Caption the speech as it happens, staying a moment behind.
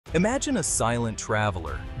Imagine a silent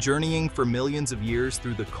traveler journeying for millions of years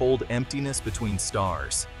through the cold emptiness between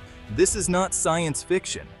stars. This is not science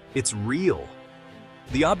fiction, it's real.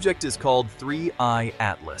 The object is called 3I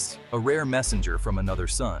Atlas, a rare messenger from another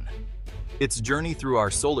sun. Its journey through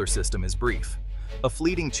our solar system is brief, a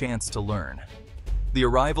fleeting chance to learn. The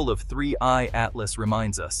arrival of 3I Atlas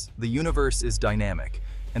reminds us the universe is dynamic,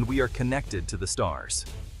 and we are connected to the stars.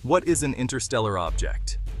 What is an interstellar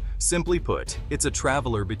object? Simply put, it's a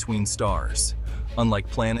traveler between stars.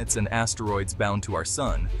 Unlike planets and asteroids bound to our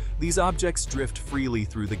sun, these objects drift freely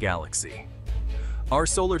through the galaxy. Our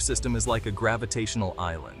solar system is like a gravitational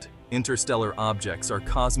island. Interstellar objects are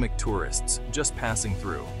cosmic tourists just passing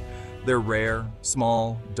through. They're rare,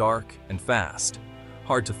 small, dark, and fast.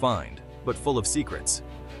 Hard to find, but full of secrets.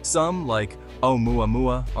 Some, like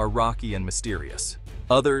Oumuamua, are rocky and mysterious.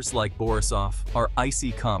 Others, like Borisov, are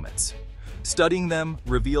icy comets. Studying them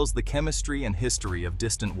reveals the chemistry and history of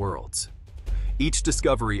distant worlds. Each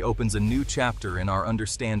discovery opens a new chapter in our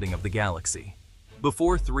understanding of the galaxy.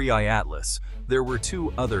 Before 3I Atlas, there were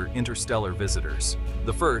two other interstellar visitors.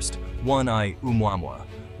 The first, 1I Oumuamua,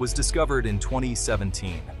 was discovered in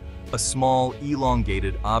 2017. A small,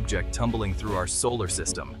 elongated object tumbling through our solar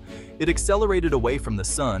system. It accelerated away from the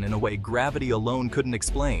sun in a way gravity alone couldn't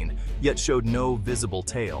explain, yet showed no visible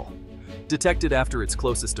tail. Detected after its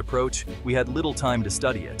closest approach, we had little time to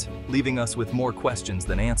study it, leaving us with more questions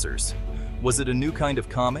than answers. Was it a new kind of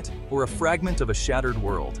comet, or a fragment of a shattered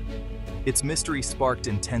world? Its mystery sparked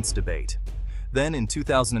intense debate. Then in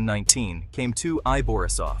 2019 came 2I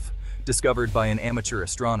Borisov, discovered by an amateur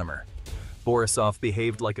astronomer. Borisov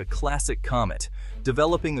behaved like a classic comet,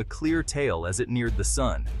 developing a clear tail as it neared the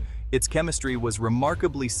sun. Its chemistry was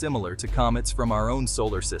remarkably similar to comets from our own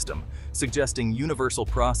solar system, suggesting universal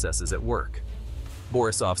processes at work.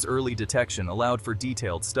 Borisov's early detection allowed for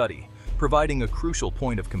detailed study, providing a crucial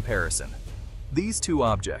point of comparison. These two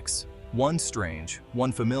objects, one strange,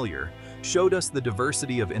 one familiar, showed us the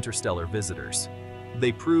diversity of interstellar visitors.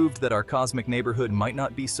 They proved that our cosmic neighborhood might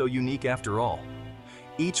not be so unique after all.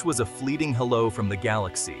 Each was a fleeting hello from the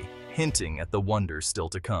galaxy, hinting at the wonders still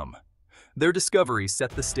to come. Their discoveries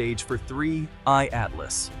set the stage for 3I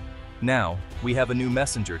Atlas. Now, we have a new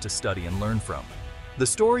messenger to study and learn from. The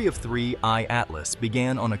story of 3I Atlas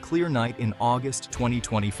began on a clear night in August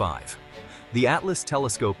 2025. The Atlas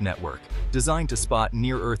Telescope Network, designed to spot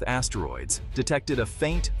near-Earth asteroids, detected a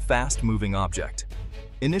faint, fast-moving object.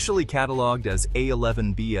 Initially cataloged as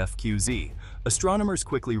A11BFQZ, astronomers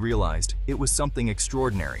quickly realized it was something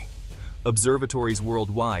extraordinary. Observatories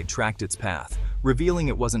worldwide tracked its path, revealing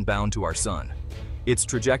it wasn't bound to our sun. Its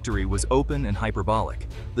trajectory was open and hyperbolic,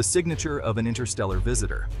 the signature of an interstellar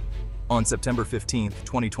visitor. On September 15,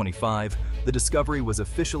 2025, the discovery was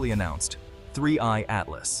officially announced: 3I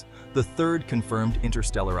Atlas, the third confirmed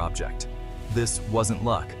interstellar object. This wasn't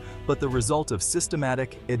luck, but the result of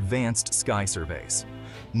systematic, advanced sky surveys.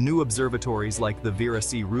 New observatories like the Vera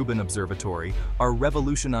C. Rubin Observatory are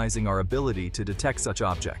revolutionizing our ability to detect such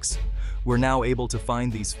objects. We're now able to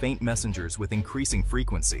find these faint messengers with increasing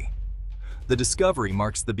frequency. The discovery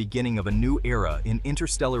marks the beginning of a new era in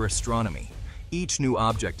interstellar astronomy. Each new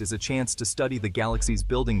object is a chance to study the galaxy's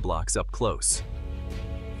building blocks up close.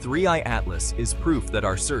 3I Atlas is proof that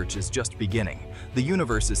our search is just beginning. The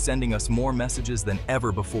universe is sending us more messages than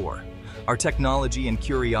ever before. Our technology and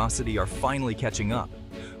curiosity are finally catching up.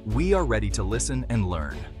 We are ready to listen and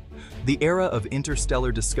learn. The era of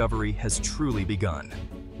interstellar discovery has truly begun.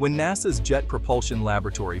 When NASA's Jet Propulsion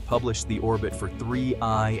Laboratory published the orbit for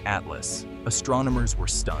 3I Atlas, astronomers were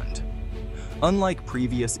stunned. Unlike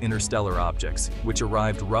previous interstellar objects, which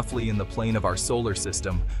arrived roughly in the plane of our solar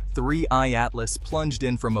system, 3I Atlas plunged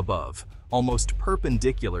in from above, almost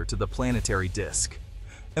perpendicular to the planetary disk.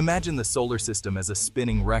 Imagine the solar system as a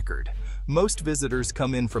spinning record. Most visitors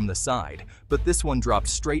come in from the side, but this one dropped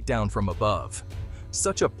straight down from above.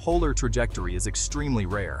 Such a polar trajectory is extremely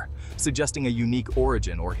rare, suggesting a unique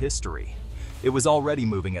origin or history. It was already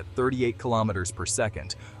moving at 38 kilometers per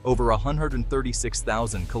second, over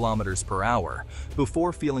 136,000 kilometers per hour,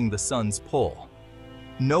 before feeling the sun's pull.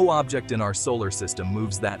 No object in our solar system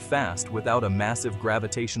moves that fast without a massive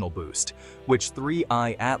gravitational boost, which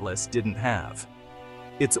 3I Atlas didn't have.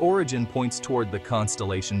 Its origin points toward the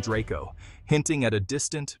constellation Draco, hinting at a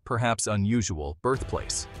distant, perhaps unusual,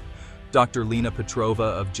 birthplace. Dr. Lena Petrova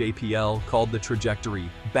of JPL called the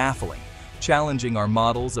trajectory baffling, challenging our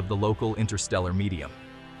models of the local interstellar medium.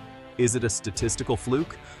 Is it a statistical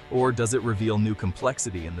fluke, or does it reveal new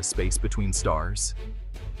complexity in the space between stars?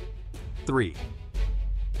 3.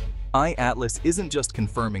 I-Atlas isn't just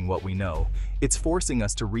confirming what we know, it's forcing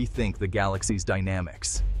us to rethink the galaxy's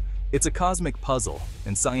dynamics. It's a cosmic puzzle,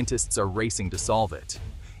 and scientists are racing to solve it.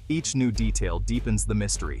 Each new detail deepens the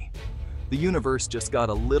mystery. The universe just got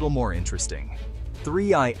a little more interesting.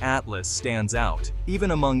 3I Atlas stands out,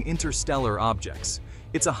 even among interstellar objects.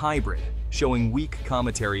 It's a hybrid, showing weak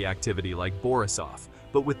cometary activity like Borisov,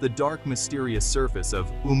 but with the dark, mysterious surface of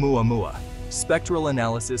Oumuamua. Spectral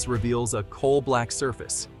analysis reveals a coal-black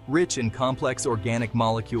surface, rich in complex organic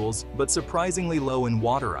molecules, but surprisingly low in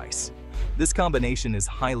water ice. This combination is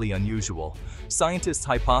highly unusual. Scientists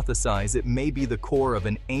hypothesize it may be the core of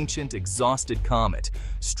an ancient, exhausted comet,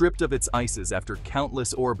 stripped of its ices after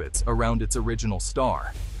countless orbits around its original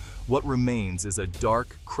star. What remains is a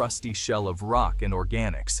dark, crusty shell of rock and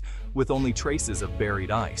organics, with only traces of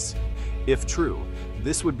buried ice. If true,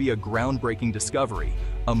 this would be a groundbreaking discovery,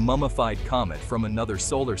 a mummified comet from another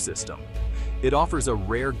solar system. It offers a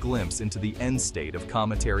rare glimpse into the end state of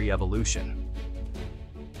cometary evolution.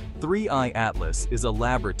 3I Atlas is a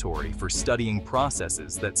laboratory for studying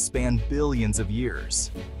processes that span billions of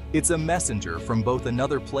years. It's a messenger from both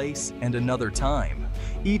another place and another time.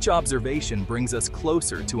 Each observation brings us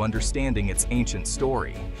closer to understanding its ancient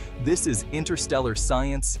story. This is interstellar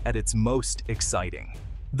science at its most exciting.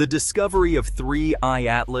 The discovery of 3I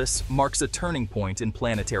Atlas marks a turning point in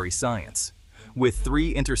planetary science. With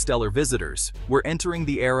 3 interstellar visitors, we're entering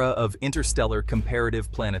the era of interstellar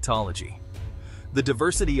comparative planetology. The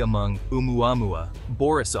diversity among Oumuamua,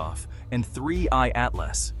 Borisov, and 3I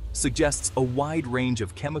Atlas suggests a wide range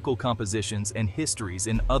of chemical compositions and histories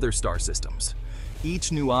in other star systems.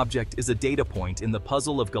 Each new object is a data point in the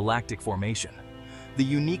puzzle of galactic formation. The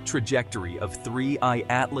unique trajectory of 3I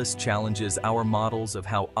Atlas challenges our models of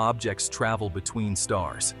how objects travel between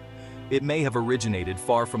stars. It may have originated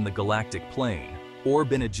far from the galactic plane, or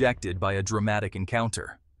been ejected by a dramatic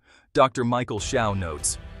encounter. Dr. Michael Shao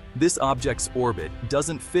notes, "This object's orbit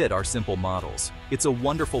doesn't fit our simple models. It's a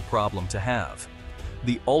wonderful problem to have.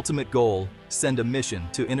 The ultimate goal, send a mission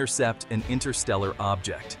to intercept an interstellar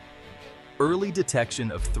object." Early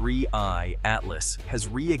detection of 3I Atlas has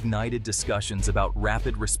reignited discussions about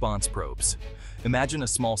rapid response probes. Imagine a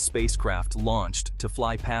small spacecraft launched to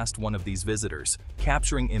fly past one of these visitors,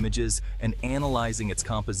 capturing images and analyzing its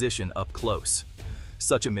composition up close.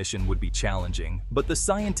 Such a mission would be challenging, but the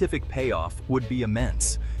scientific payoff would be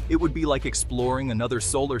immense. It would be like exploring another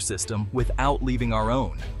solar system without leaving our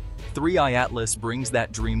own. 3I Atlas brings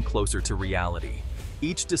that dream closer to reality.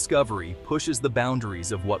 Each discovery pushes the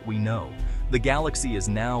boundaries of what we know. The galaxy is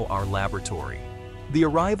now our laboratory. The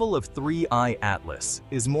arrival of 3I Atlas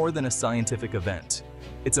is more than a scientific event.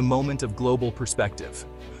 It's a moment of global perspective.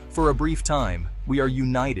 For a brief time, we are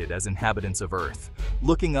united as inhabitants of Earth,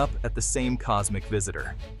 looking up at the same cosmic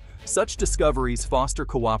visitor. Such discoveries foster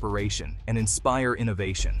cooperation and inspire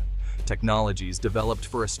innovation. Technologies developed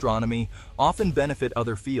for astronomy often benefit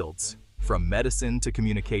other fields, from medicine to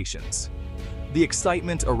communications. The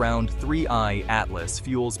excitement around 3I Atlas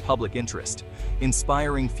fuels public interest,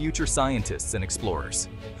 inspiring future scientists and explorers.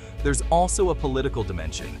 There's also a political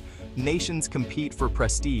dimension. Nations compete for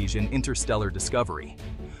prestige in interstellar discovery.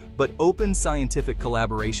 But open scientific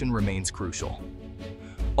collaboration remains crucial.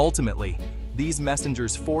 Ultimately, these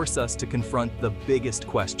messengers force us to confront the biggest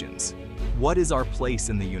questions. What is our place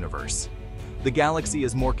in the universe? The galaxy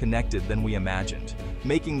is more connected than we imagined,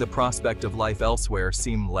 making the prospect of life elsewhere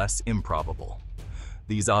seem less improbable.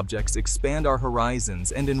 These objects expand our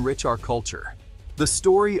horizons and enrich our culture. The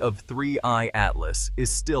story of 3I Atlas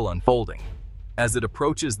is still unfolding. As it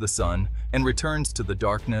approaches the sun and returns to the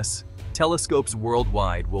darkness, telescopes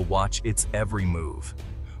worldwide will watch its every move.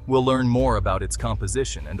 We'll learn more about its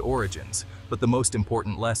composition and origins, but the most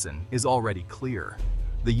important lesson is already clear.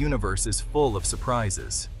 The universe is full of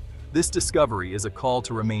surprises. This discovery is a call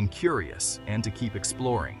to remain curious and to keep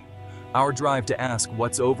exploring. Our drive to ask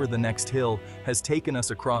what's over the next hill has taken us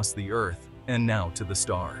across the Earth and now to the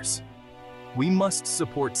stars. We must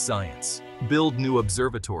support science, build new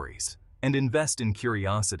observatories, and invest in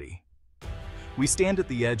curiosity. We stand at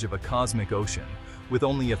the edge of a cosmic ocean with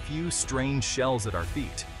only a few strange shells at our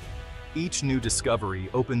feet. Each new discovery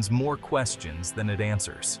opens more questions than it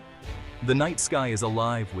answers. The night sky is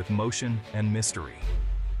alive with motion and mystery.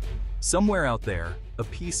 Somewhere out there, a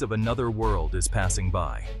piece of another world is passing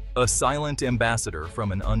by. A silent ambassador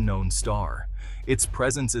from an unknown star. Its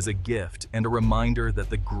presence is a gift and a reminder that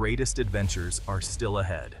the greatest adventures are still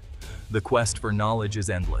ahead. The quest for knowledge is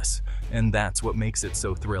endless, and that's what makes it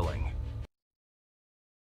so thrilling.